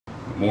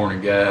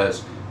Morning,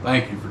 guys.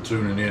 Thank you for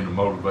tuning in to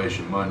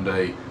Motivation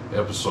Monday,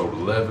 episode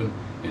 11.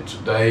 And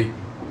today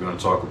we're going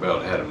to talk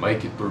about how to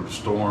make it through the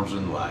storms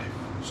in life.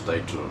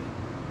 Stay tuned.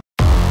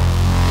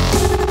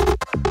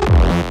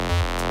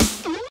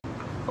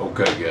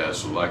 Okay, guys,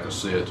 so like I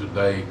said,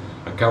 today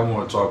I kind of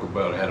want to talk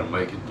about how to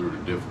make it through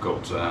the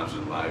difficult times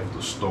in life,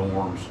 the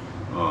storms.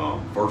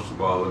 First of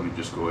all, let me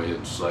just go ahead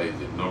and say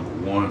that number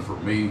one, for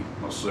me,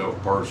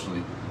 myself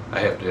personally, I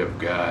have to have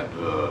God.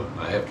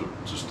 I have to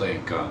stay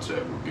in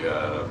contact with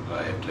God.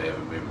 I have to have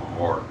Him in my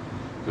heart,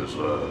 because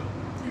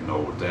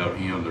without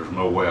Him, there's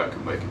no way I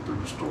can make it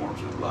through the storms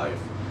in life.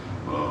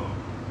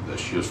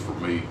 That's just for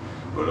me.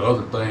 But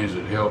other things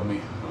that help me,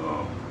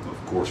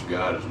 of course,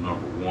 God is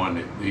number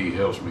one. He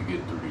helps me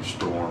get through these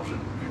storms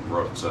and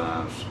rough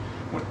times.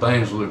 When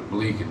things look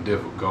bleak and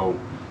difficult,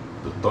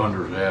 the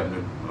thunder's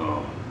happening,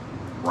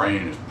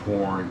 rain is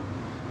pouring.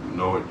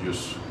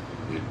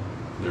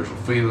 There's a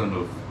feeling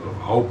of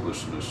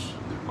hopelessness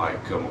that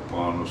might come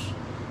upon us,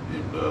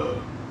 and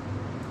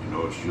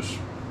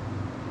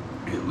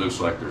it looks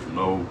like there's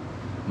no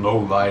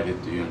light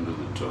at the end of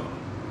the tunnel.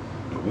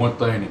 And one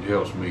thing that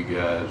helps me,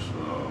 guys,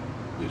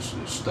 is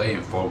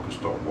staying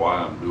focused on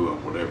why I'm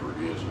doing whatever it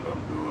is that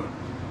I'm doing.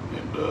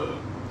 And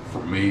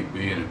for me,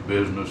 being in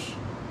business,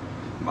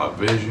 my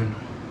vision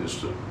is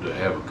to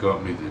have a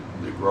company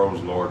that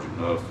grows large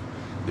enough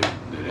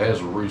that has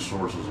the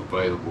resources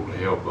available to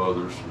help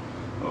others.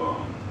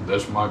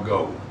 That's my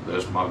goal.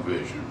 That's my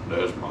vision.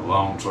 That's my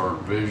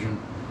long-term vision.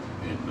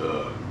 And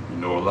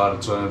a lot of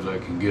times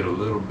that can get a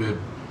little bit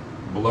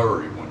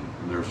blurry when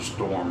there's a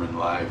storm in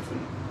life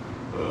and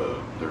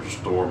there's a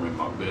storm in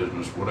my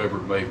business, whatever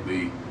it may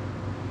be.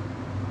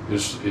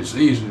 It's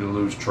easy to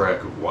lose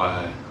track of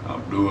why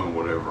I'm doing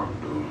whatever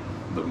I'm doing,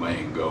 the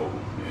main goal.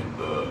 And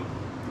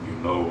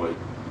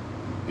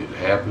it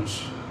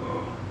happens.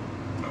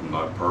 I'm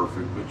not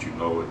perfect, but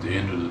at the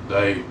end of the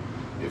day,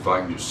 if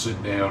I can just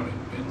sit down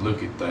and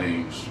look at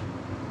things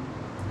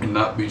and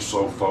not be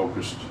so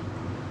focused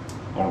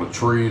on the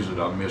trees that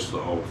I miss the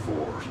whole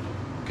forest.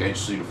 Can't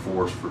see the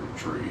forest for the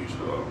trees.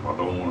 I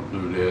don't want to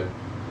do that.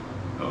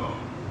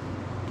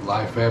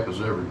 Life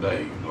happens every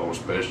day,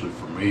 especially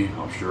for me.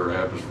 I'm sure it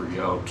happens for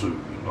y'all too.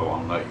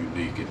 I'm not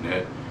unique in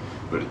that.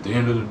 But at the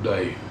end of the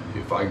day,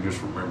 if I can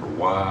just remember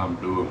why I'm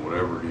doing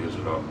whatever it is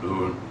that I'm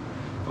doing,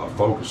 if I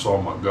focus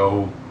on my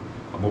goal,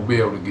 I'm going to be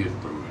able to get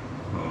through it.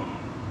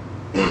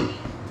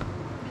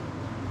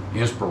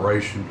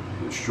 Inspiration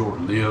is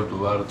short-lived a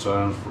lot of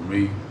times for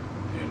me,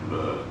 and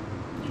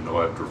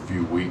after a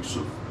few weeks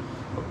of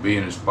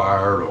being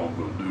inspired, I'm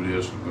going to do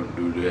this, I'm going to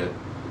do that,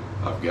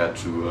 I've got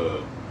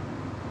to,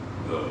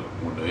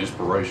 when the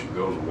inspiration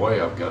goes away,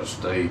 I've got to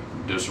stay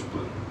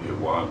disciplined in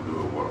why I'm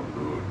doing what I'm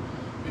doing.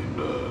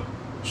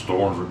 And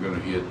storms are going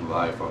to hit in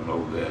life, I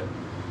know that.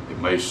 It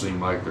may seem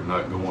like they're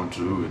not going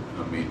to.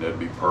 That'd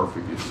be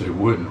perfect if they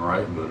wouldn't,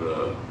 right?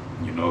 But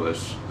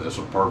that's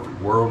a perfect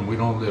world, and we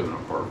don't live in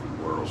a perfect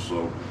world.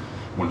 So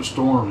when the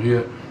storms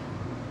hit,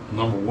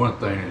 number one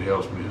thing that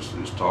helps me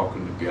is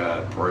talking to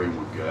God, praying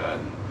with God,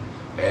 and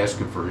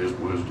asking for His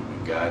wisdom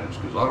and guidance,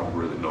 because I don't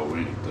really know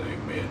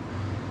anything, man.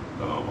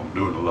 I'm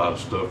doing a lot of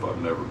stuff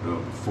I've never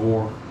done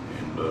before,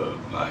 and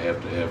I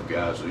have to have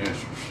God's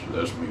answers.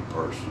 That's me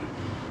personally.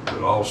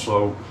 But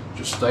also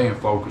just staying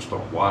focused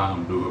on why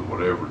I'm doing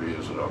whatever it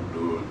is that I'm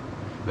doing.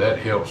 That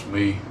helps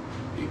me.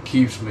 It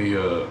keeps me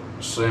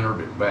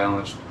centered and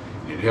balanced,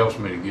 and it helps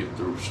me to get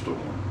through the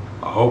storm.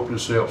 I hope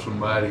this helps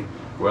somebody.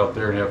 Go out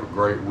there and have a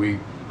great week.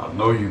 I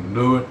know you can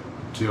do it.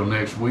 Until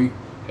next week,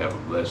 have a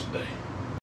blessed day.